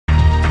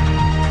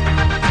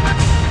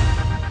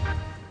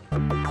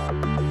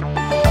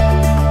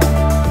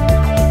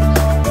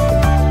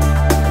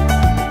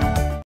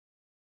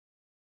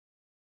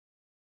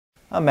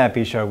I'm Matt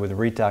Bishard with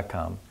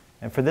REIT.com,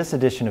 and for this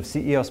edition of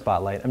CEO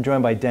Spotlight, I'm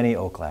joined by Denny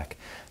Oklak,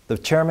 the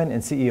Chairman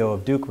and CEO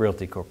of Duke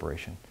Realty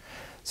Corporation.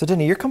 So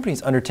Denny, your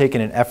company's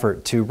undertaken an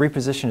effort to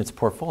reposition its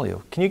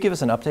portfolio. Can you give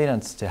us an update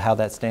as to how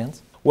that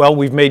stands? Well,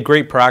 we've made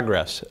great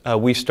progress.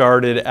 We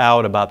started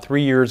out about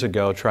 3 years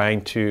ago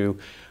trying to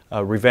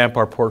revamp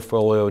our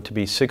portfolio to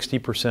be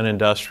 60%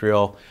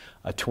 industrial,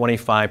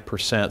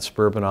 25%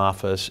 suburban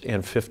office,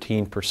 and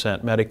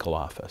 15% medical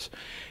office.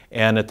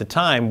 And at the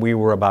time, we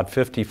were about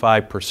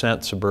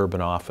 55%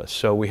 suburban office,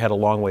 so we had a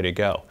long way to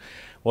go.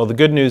 Well, the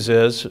good news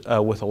is,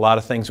 with a lot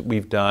of things that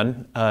we've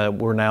done,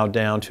 we're now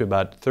down to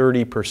about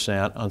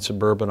 30% on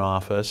suburban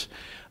office.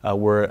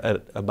 We're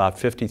at about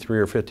 53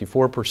 or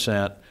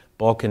 54%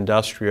 bulk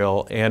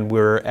industrial, and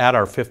we're at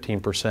our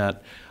 15%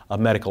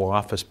 medical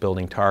office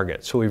building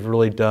target. So we've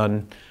really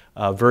done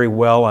very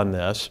well on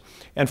this.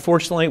 And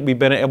fortunately, we've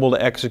been able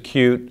to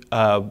execute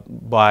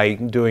by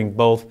doing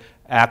both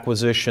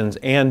acquisitions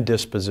and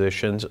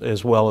dispositions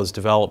as well as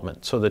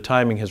development. So the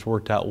timing has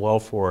worked out well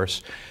for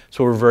us.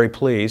 So we're very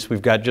pleased.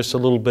 We've got just a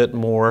little bit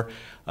more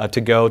to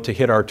go to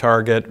hit our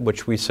target,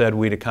 which we said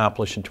we'd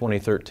accomplish in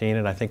 2013,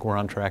 and I think we're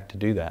on track to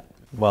do that.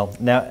 Well,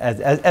 now,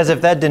 as if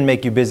that didn't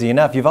make you busy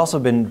enough, you've also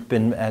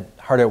been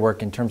hard at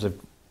work in terms of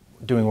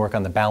doing work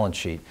on the balance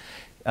sheet.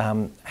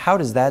 How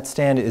does that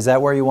stand? Is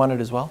that where you want it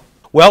as well?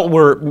 Well,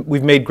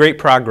 we've made great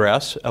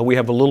progress. We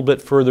have a little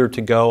bit further to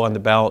go on the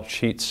balance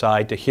sheet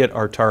side to hit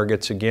our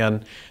targets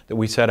again that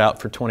we set out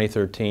for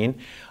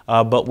 2013.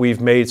 But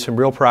we've made some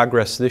real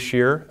progress this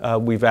year.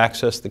 We've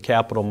accessed the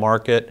capital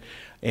market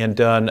and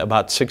done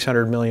about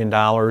 $600 million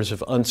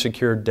of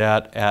unsecured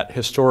debt at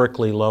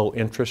historically low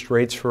interest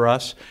rates for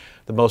us.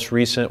 The most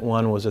recent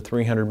one was a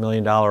 $300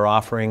 million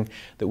offering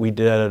that we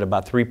did at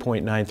about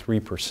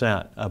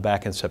 3.93%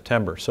 back in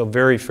September. So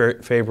very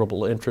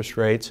favorable interest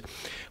rates.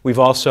 We've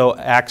also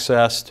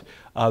accessed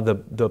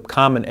the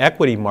common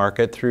equity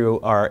market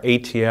through our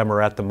ATM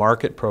or at the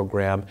market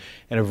program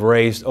and have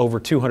raised over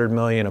 $200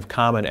 million of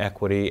common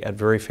equity at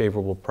very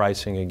favorable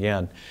pricing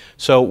again.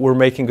 So we're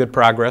making good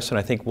progress, and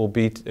I think we'll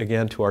beat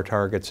again to our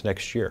targets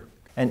next year.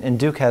 And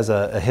Duke has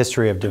a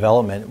history of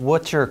development.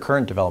 What's your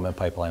current development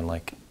pipeline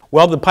like?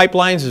 Well, the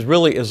pipelines is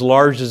really as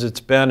large as it's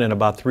been in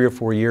about 3 or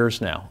 4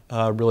 years now,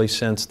 really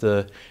since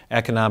the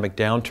economic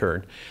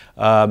downturn.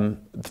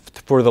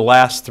 For the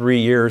last 3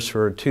 years,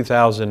 for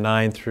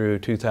 2009 through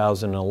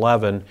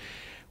 2011,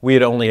 we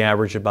had only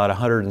averaged about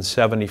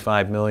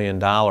 $175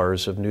 million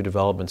of new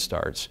development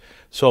starts.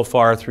 So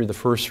far, through the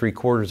first 3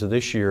 quarters of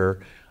this year,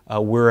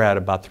 we're at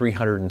about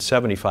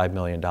 $375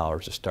 million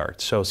of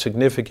starts, so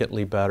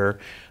significantly better.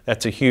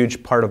 That's a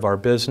huge part of our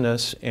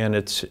business, and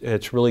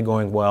it's really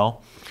going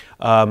well.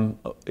 The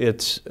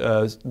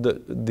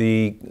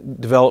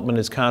development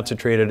is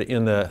concentrated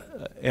in the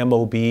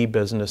MOB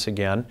business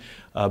again.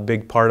 A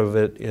big part of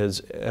it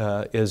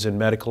is in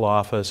medical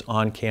office,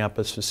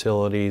 on-campus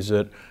facilities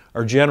that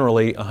are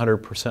generally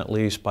 100%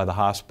 leased by the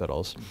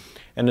hospitals.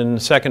 And then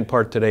the second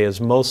part today is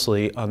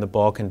mostly on the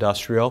bulk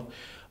industrial,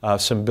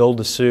 some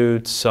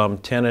build-to-suits, some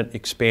tenant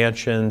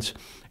expansions,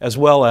 as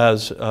well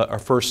as our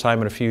first time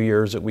in a few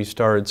years that we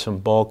started some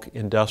bulk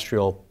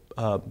industrial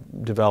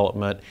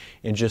development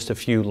in just a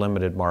few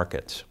limited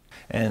markets.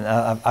 And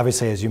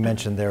obviously, as you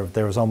mentioned,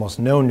 there was almost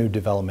no new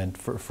development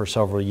for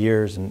several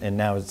years, and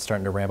now it's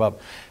starting to ramp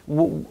up.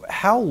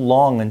 How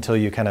long until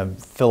you kind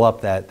of fill up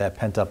that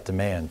pent-up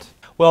demand?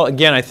 Well,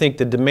 again, I think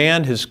the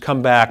demand has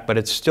come back, but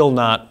it's still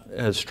not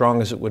as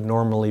strong as it would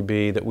normally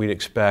be that we'd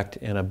expect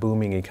in a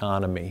booming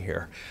economy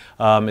here,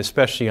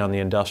 especially on the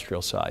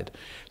industrial side.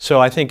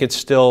 So I think it's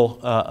still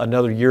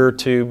another year or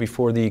two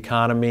before the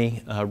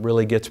economy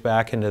really gets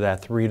back into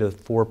that 3 to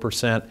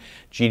 4%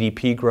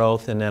 GDP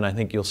growth, and then I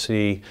think you'll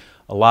see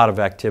a lot of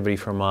activity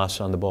from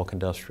us on the bulk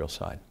industrial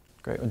side.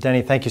 Great. Well,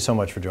 Denny, thank you so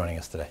much for joining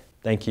us today.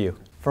 Thank you.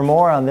 For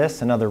more on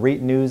this and other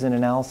REIT news and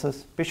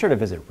analysis, be sure to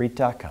visit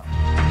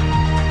REIT.com.